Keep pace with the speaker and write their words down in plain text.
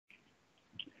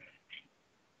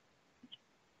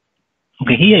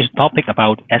Okay, here is a topic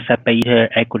about asset beta,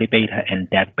 equity beta, and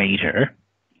debt beta.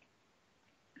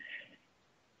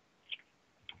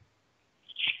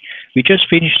 We just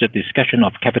finished the discussion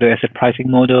of capital asset pricing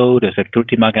model, the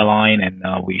security market line, and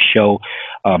we show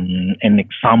an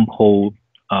example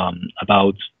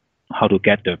about how to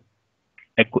get the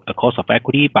cost of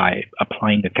equity by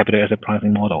applying the capital asset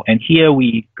pricing model. And here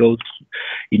we go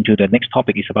into the next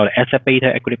topic is about asset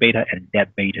beta, equity beta, and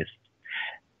debt betas.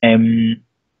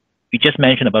 We just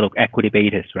mentioned about equity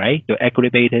betas, right? The equity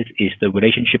betas is the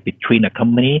relationship between a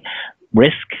company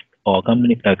risk or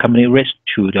company risk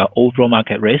to the overall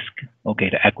market risk. Okay,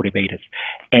 the equity betas.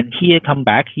 And here come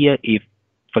back here if,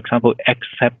 for example,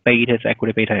 asset betas,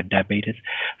 equity beta, and debt betas.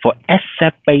 For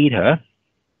asset beta,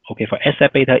 okay, for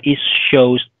asset beta, it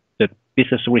shows the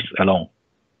business risk alone.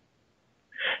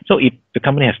 So if the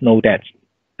company has no debt,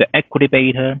 the equity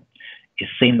beta is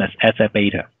same as asset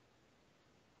beta.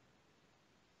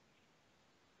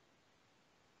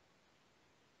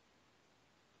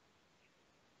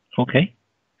 Okay,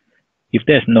 if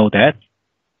there's no debt,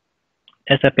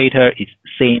 asset beta is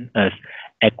same as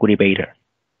equity beta.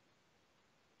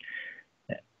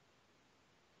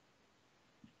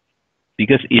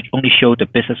 Because it only shows the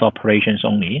business operations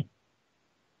only.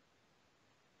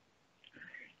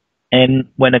 And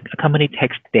when a company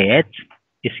takes debt,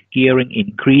 its gearing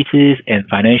increases and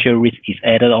financial risk is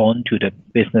added on to the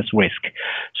business risk.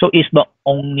 So it's not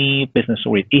only business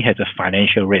risk, it has a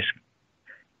financial risk.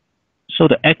 So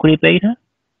the equity beta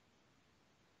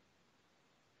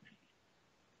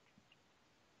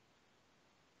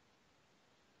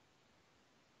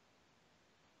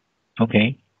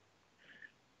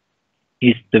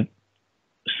is the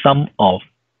sum of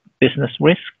business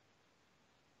risk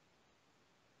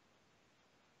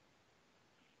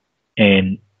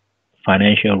and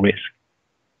financial risk.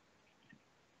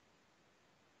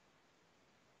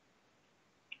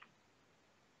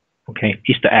 Okay,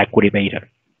 it's the equity beta.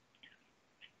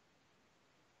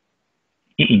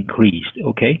 It increased,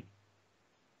 okay,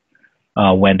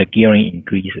 when the gearing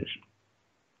increases.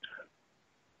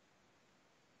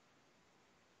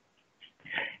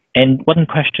 And one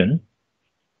question,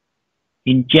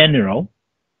 in general,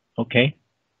 okay,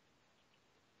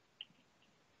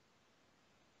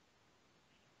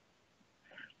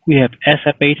 we have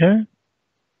asset beta,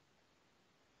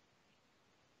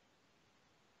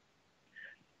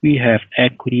 we have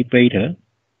equity beta,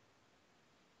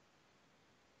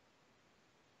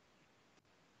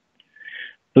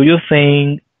 do you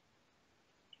think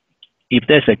if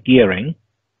there's a gearing,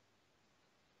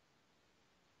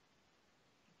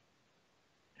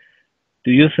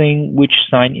 do you think which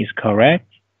sign is correct?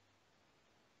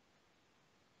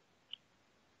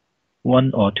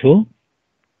 1 or 2?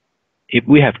 If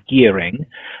we have gearing,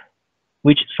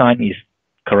 which sign is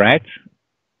correct?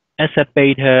 Asset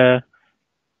beta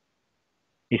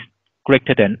is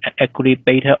greater than equity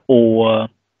beta, or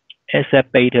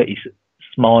asset beta is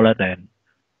smaller than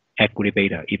equity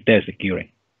beta if there's a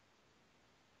gearing?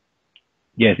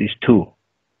 Yes, it's 2.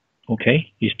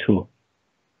 Okay, it's 2.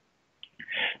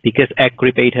 Because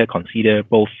equity beta consider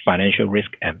both financial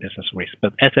risk and business risk,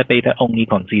 but asset beta only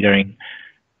considering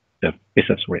the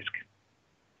business risk.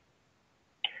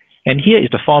 And here is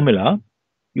the formula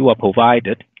you are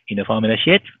provided in the formula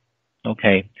sheet.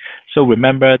 Okay, so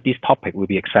remember this topic will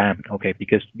be examined. Okay,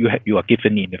 because you are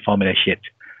given in the formula sheet.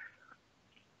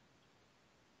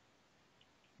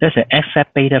 There's an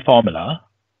asset beta formula.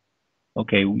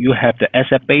 Okay, you have the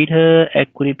asset beta,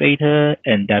 equity beta,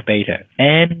 and debt beta.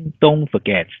 And don't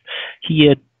forget,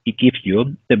 here it gives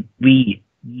you the V,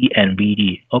 E, and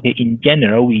VD. Okay, in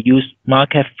general, we use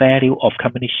market value of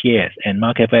company shares and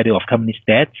market value of company's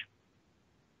debt.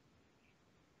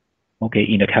 Okay,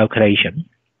 in the calculation.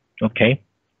 Okay.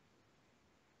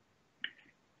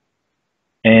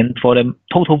 And for the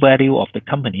total value of the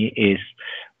company is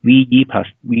VE plus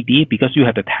VD, because you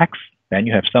have the tax, then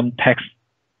you have some tax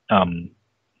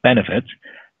benefits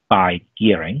by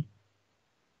gearing.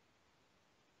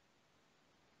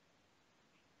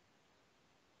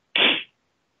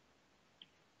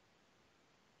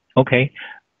 Okay,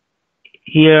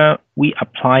 here we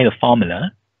apply the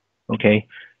formula, okay,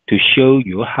 to show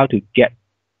you how to get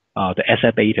the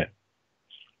asset beta.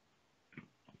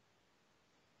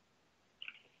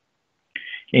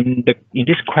 In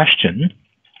this question,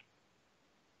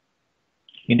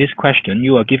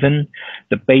 you are given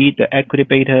the equity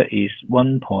beta is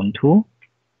 1.2.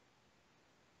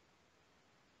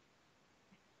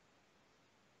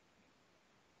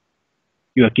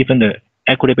 You are given the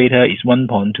equity beta is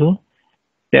 1.2.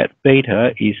 Debt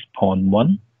beta is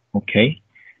 0.1. Okay,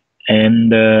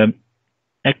 and the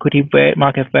equity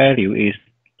market value is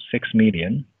 6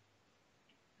 million.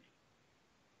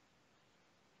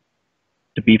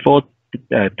 The before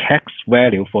tax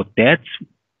value for debts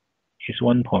is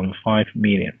 1.5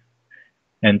 million,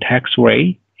 and tax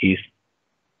rate is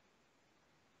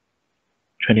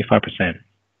 25%.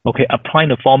 Okay, applying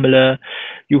the formula,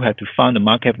 you have to find the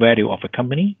market value of a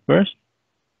company first,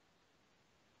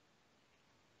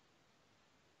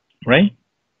 right?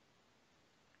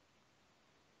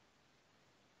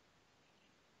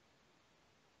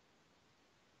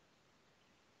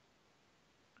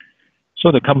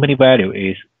 So the company value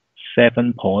is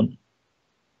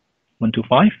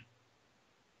 7.125.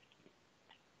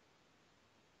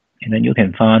 And then you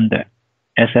can find the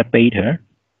asset beta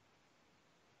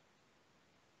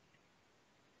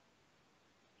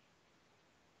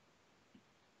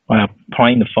by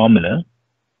applying the formula.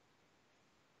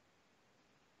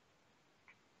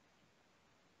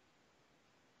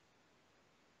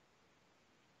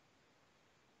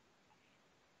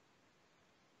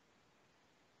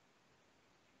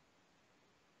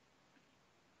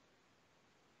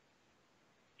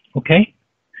 Okay,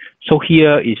 so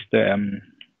here is the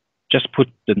just put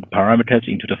the parameters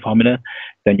into the formula,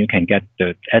 then you can get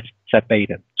the asset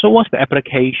beta. So what's the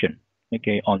application?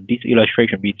 Okay, on this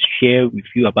illustration, we share with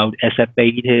you about asset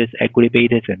betas, equity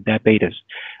betas, and debt betas.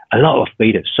 A lot of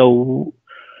betas. So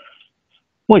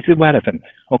what is it relevant?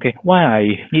 Okay, why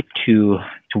I need to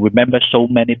remember so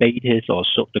many betas, or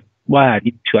why I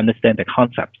need to understand the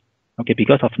concept? Okay,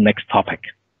 because of the next topic.